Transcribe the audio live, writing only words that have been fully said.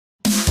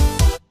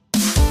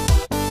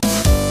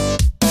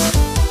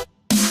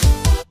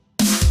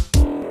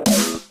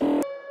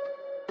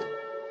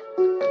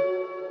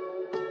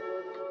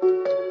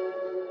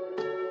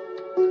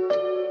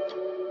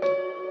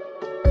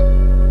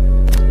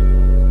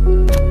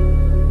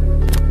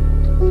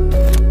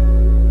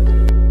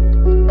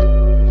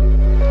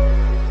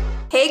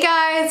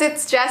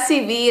it's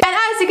Jessii V, and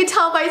as you can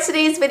tell by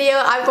today's video,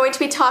 I'm going to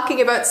be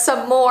talking about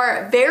some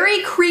more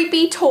very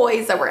creepy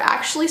toys that were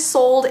actually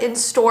sold in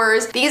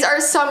stores. These are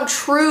some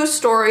true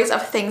stories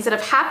of things that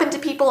have happened to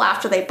people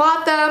after they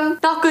bought them.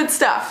 Not good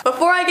stuff.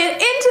 Before I get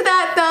into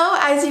that though,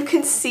 as you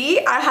can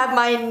see, I have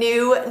my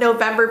new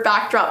November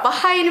backdrop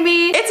behind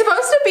me. It's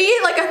supposed to be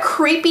like a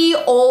creepy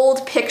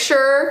old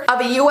picture of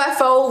a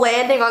UFO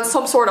landing on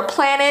some sort of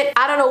planet.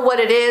 I don't know what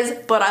it is,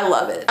 but I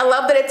love it. I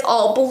love that it's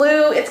all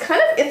blue. It's kind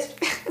of,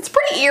 it's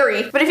pretty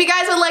eerie. But if you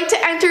guys would like to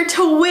enter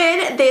to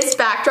win this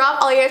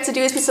backdrop, all you have to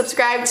do is be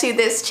subscribed to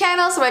this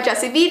channel, so my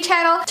Jessii V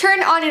channel,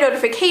 turn on your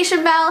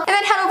notification bell, and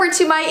then head over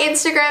to my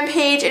Instagram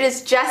page. It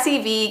is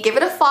Jessii V. Give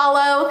it a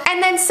follow,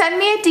 and then send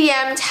me a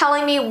DM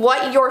telling me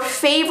what your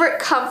favorite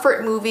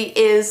comfort movie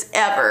is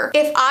ever.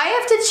 If I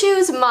have to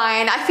choose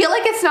mine, I feel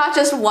like it's not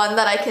just one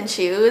that I can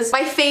choose.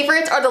 My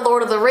favorites are the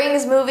Lord of the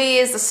Rings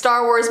movies, the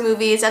Star Wars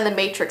movies, and the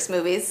Matrix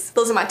movies.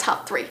 Those are my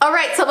top 3.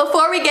 Alright, so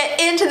before we get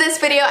into this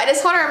video, I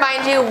just want to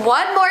remind you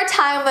one more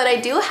time that I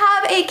do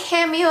have a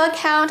Cameo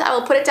account. I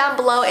will put it down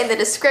below in the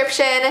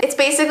description. It's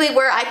basically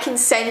where I can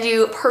send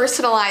you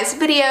personalized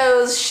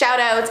videos,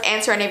 shoutouts,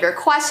 answer any of your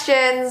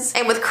questions.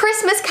 And with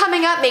Christmas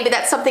coming up, maybe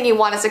that's something you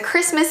want as a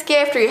Christmas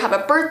gift, or you have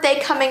a birthday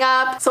coming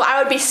up. So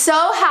I would be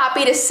so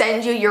happy to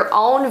send you your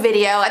own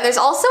video. And there's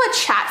also a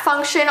chat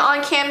function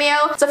on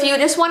Cameo. So if you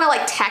just want to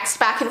like text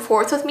back and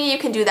forth with me, you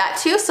can do that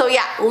too. So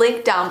yeah,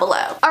 link down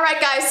below.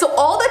 Alright guys, so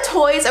all the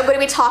toys I'm going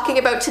to be talking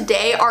about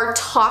today are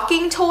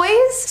talking toys.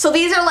 So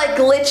these are like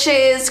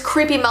glitches,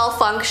 creepy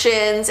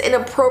malfunctions,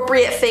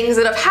 inappropriate things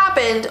that have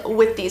happened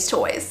with these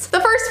toys. The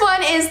first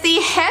one is the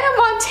Hannah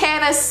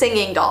Montana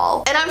singing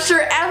doll. And I'm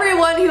sure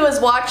everyone who is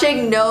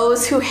watching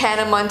knows who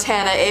Hannah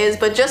Montana is,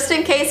 but just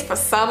in case for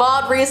some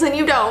odd reason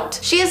you don't.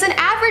 She is an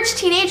average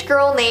teenage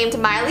girl named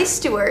Miley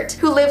Stewart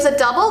who lives a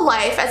double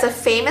life as a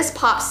famous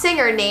pop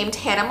singer named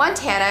Hannah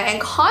Montana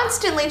and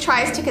constantly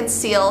tries to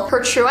conceal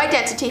her true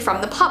identity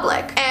from the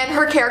public. And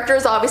her character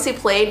is obviously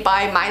played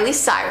by Miley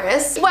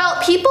Cyrus.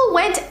 Well, people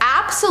went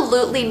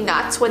absolutely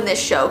nuts when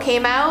this show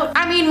came out.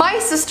 I mean, my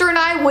sister and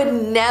I would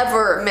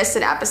never miss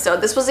an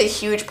episode. This was a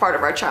huge part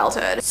of our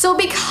childhood. So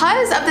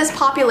because of this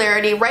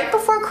popularity, right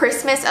before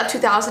Christmas of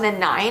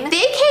 2009, they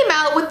came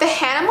out with the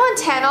Hannah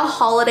Montana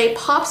holiday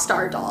pop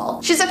star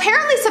doll. She's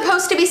apparently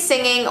supposed to be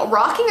singing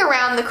Rocking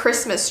Around the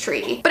Christmas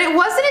Tree, but it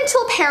wasn't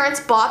until parents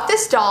bought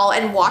this doll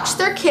and watched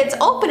their kids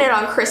open it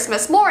on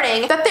Christmas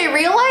morning that they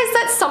realized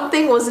that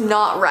something was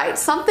not right.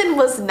 Something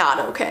was not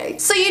okay.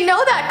 So you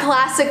know that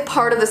classic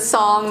part of the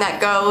song that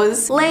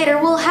goes,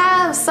 "Later we'll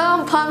have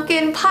some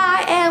pumpkin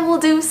pie and we'll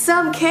do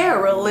some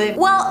caroling."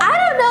 Well, I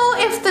don't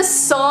know if the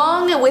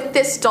song with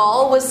this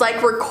doll was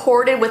like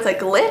recorded with a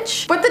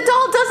glitch, but the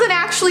doll doesn't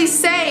actually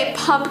say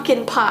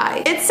pumpkin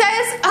pie. It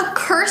says a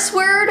curse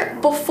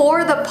word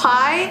before the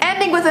pie,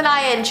 ending with an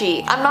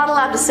ing. I'm not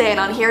allowed to say it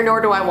on here,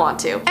 nor do I want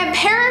to. And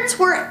parents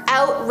were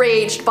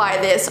outraged by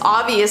this,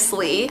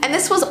 obviously, and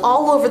this was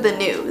all over the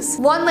news.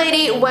 One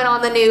lady went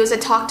on the news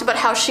and talked about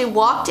how she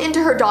walked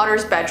into her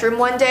daughter's bedroom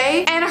one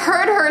day and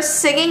heard her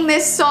singing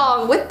this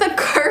song with the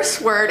curse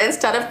word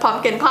instead of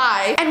pumpkin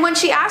pie. And when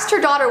she asked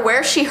her daughter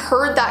where she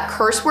heard that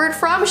curse word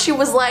from, she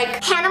was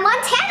like, "Hannah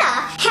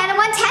Montana! Hannah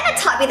Montana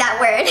taught me that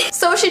word."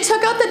 So she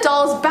took out the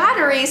doll's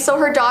battery so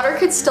her daughter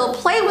could still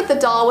play with the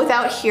doll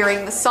without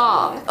hearing the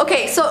song.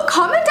 Okay, so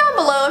comment down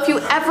below if you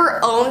ever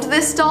owned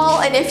this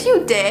doll, and if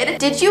you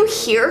did you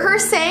hear her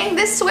saying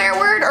this swear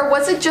word, or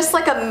was it just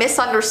like a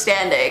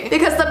misunderstanding?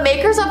 Because the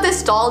makers of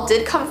this doll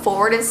did come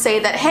forward and say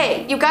that,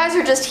 hey, you guys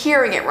are just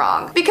hearing it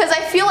wrong. Because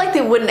I feel like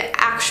they wouldn't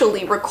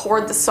actually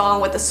record the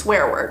song with a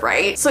swear word,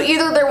 right? So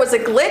either there was a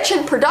glitch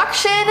in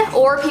production,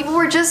 or people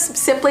were just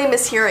simply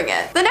mishearing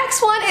it. The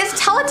next one is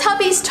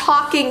Teletubbies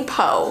Talking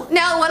Poe.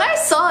 Now, when I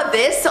saw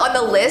this on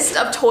the list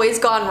of toys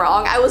gone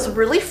wrong, I was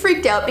really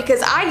freaked out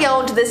because I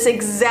owned this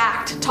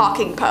exact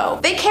Talking Poe.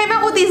 They came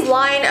out with these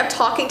line of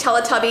talking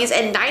Teletubbies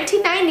in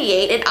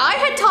 1998, and I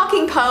had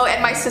Talking Poe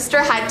and my sister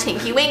had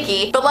Tinky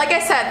Winky. But like I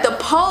said, the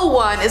Poe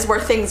one is where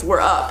things were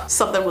up.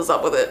 Something was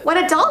up with it. When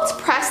adults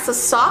pressed the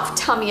soft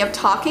tummy of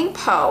Talking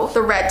Poe,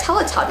 the red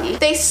Teletubby,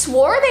 they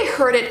swore they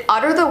heard it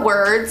utter the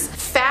words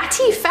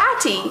 "fatty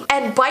fatty"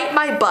 and "bite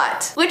my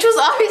butt," which was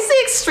obviously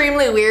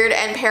extremely weird,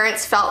 and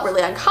parents felt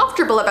really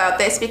uncomfortable about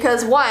this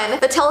because, one,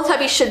 the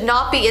Teletubby should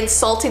not be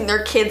insulting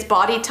their kid's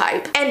body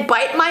type. And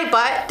 "bite my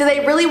butt," do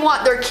they really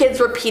want their kids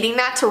repeating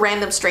that to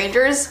random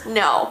strangers?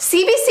 No.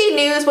 CBC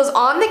News was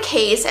on the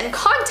case and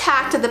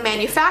contacted the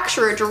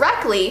manufacturer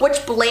directly,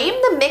 which blamed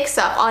the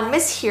mix-up on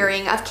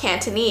mishearing of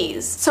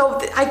Cantonese.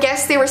 So I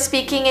guess they were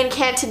speaking in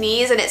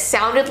Cantonese and it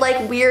sounded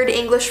like weird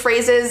English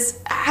phrases.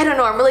 I don't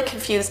know, I'm really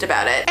confused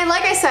about it. And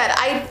like I said,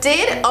 I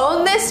did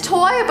own this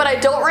toy, but I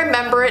don't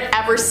remember it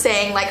ever ever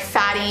saying like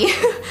fatty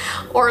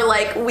or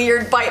like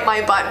weird bite my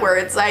butt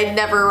words. I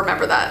never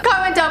remember that.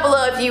 Comment down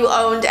below if you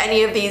owned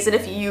any of these and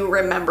if you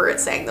remember it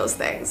saying those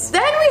things.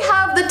 Then we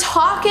have the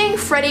talking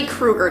Freddy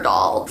Krueger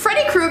doll.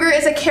 Freddy Krueger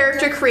is a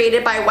character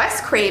created by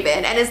Wes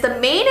Craven and is the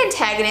main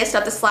antagonist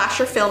of the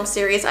slasher film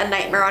series A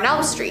Nightmare on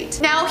Elm Street.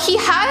 Now, he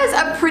has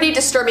a pretty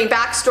disturbing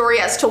backstory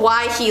as to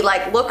why he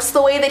like looks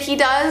the way that he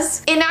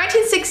does. In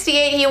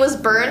 1968, he was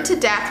burned to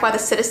death by the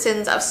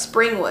citizens of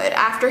Springwood.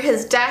 After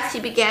his death, he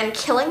began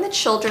killing the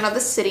children of the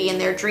city in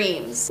their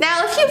dreams.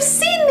 Now, if you've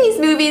seen these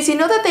movies, you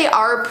know that they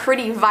are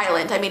pretty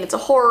violent. I mean, it's a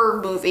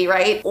horror movie,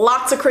 right?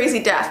 Lots of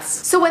crazy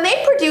deaths. So when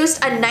they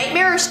produced a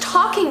nightmarish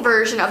talking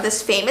version of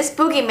this famous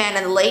boogeyman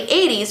in the late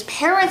 80s,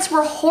 parents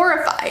were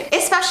horrified,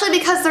 especially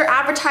because their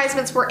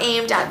advertisements were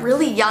aimed at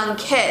really young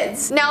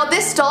kids. Now,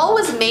 this doll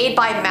was made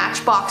by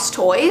Matchbox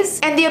Toys,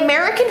 and the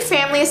American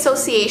Family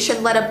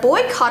Association led a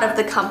boycott of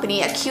the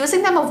company,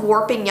 accusing them of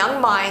warping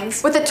young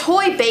minds with a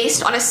toy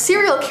based on a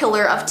serial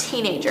killer of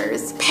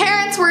teenagers.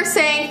 Parents were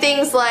saying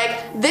things like,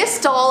 "This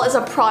doll is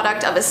a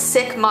product of a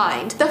sick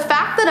mind. The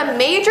fact that a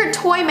major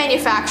toy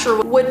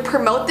manufacturer would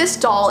promote this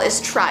doll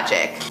is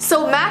tragic."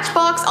 So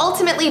Matchbox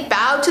ultimately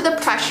bowed to the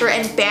pressure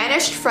and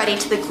banished Freddy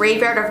to the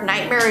graveyard of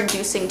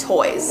nightmare-inducing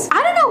toys.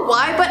 I don't know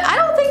why, but I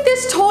don't think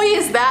this toy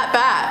is that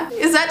bad.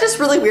 Is that just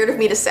really weird of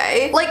me to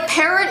say? Like,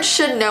 parents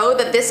should know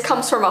that this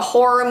comes from a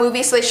horror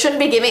movie, so they shouldn't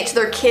be giving it to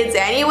their kids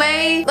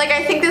anyway. Like,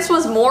 I think this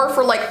was more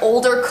for like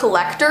older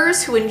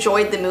collectors who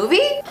enjoyed the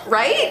movie,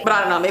 right? But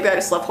I don't know, maybe I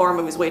just love horror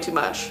movies way too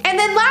much. And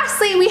then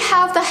lastly, we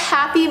have the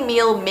Happy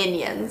Meal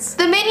Minions.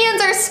 The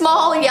Minions are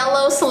small,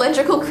 yellow,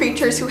 cylindrical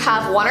creatures who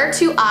have 1 or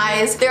 2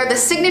 eyes. They are the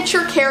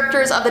signature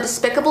characters of the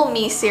Despicable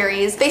Me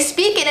series. They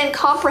speak an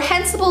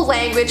incomprehensible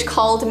language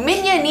called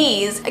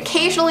Minionese,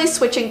 occasionally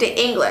switching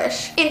to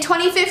English. In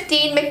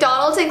 2015,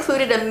 McDonald's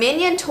included a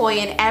Minion toy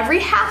in every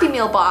Happy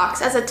Meal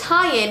box as a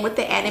tie-in with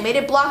the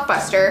animated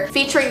blockbuster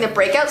featuring the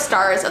breakout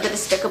stars of the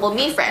Despicable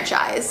Me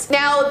franchise.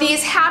 Now,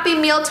 these Happy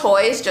Meal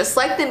toys, just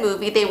like the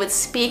movie, they would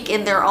speak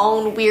in their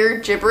own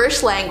weird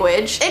gibberish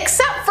language,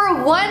 except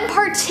for one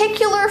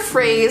particular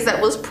phrase that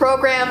was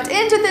programmed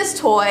into this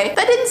toy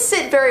that didn't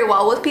sit very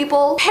well with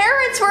people.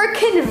 Parents were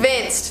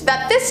convinced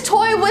that this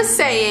toy was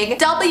saying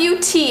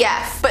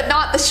WTF, but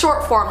not the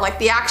short form, like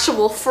the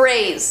actual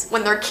phrase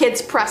when their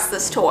kids pressed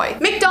this toy.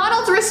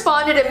 McDonald's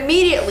responded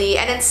immediately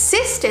and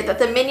insisted that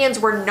the Minions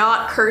were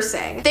not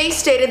cursing. They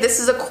stated, this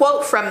is a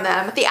quote from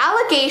them, "The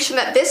allegation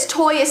that this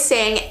toy is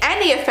saying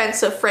any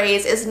offensive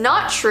phrase is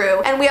not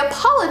true, and we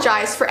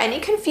apologize for any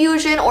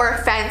confusion or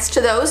offense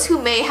to those who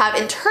may have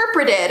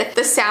interpreted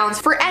the sounds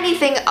for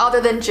anything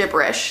other than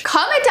gibberish."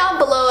 Comment down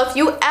below if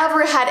you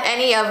ever had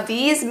any of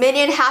these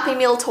Minion Happy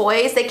Meal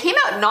toys. They came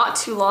out not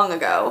too long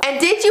ago. And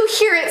did you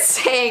hear it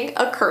saying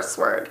a curse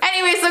word?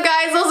 Anyway, so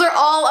guys, those are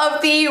all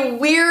of the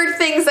weird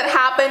things that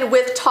happen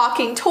with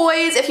talking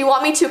toys. If you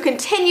want me to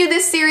continue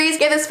this series,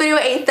 give this video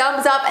a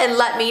thumbs up and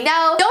let me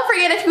know. Don't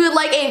forget, if you would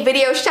like a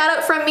video shout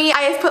out from me,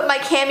 I have put my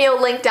Cameo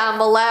link down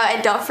below,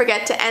 and don't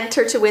forget to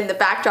enter to win the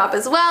backdrop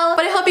as well.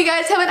 But I hope you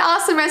guys have an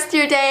awesome rest of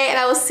your day, and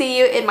I will see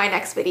you in my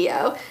next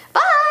video.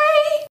 Bye!